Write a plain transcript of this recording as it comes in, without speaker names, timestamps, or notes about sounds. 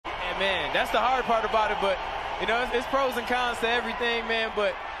man, that's the hard part about it. But, you know, it's pros and cons to everything, man.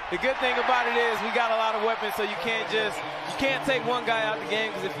 But the good thing about it is we got a lot of weapons, so you can't take one guy out the game,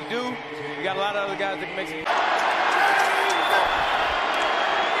 because if you do, you got a lot of other guys that can make some.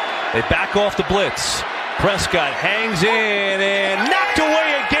 They back off the blitz. Prescott hangs in and knocked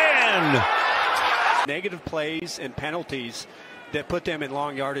away again. Negative plays and penalties that put them in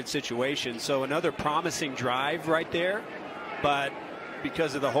long yardage situations. So another promising drive right there, but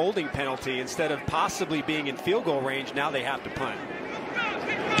because of the holding penalty, instead of possibly being in field goal range, now they have to punt.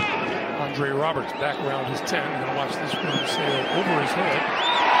 Andre Roberts back around his 10. We're going to watch this one sail over his head.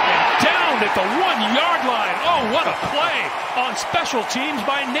 And down at the 1-yard line. Oh, what a play on special teams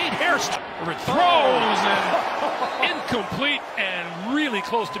by Nate Hairston. Throws and incomplete and really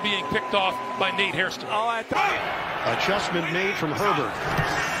close to being picked off by Nate Hairston. Adjustment made from Herbert.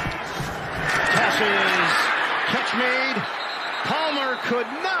 Tosses. Catch made. Palmer could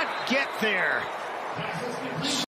not get there.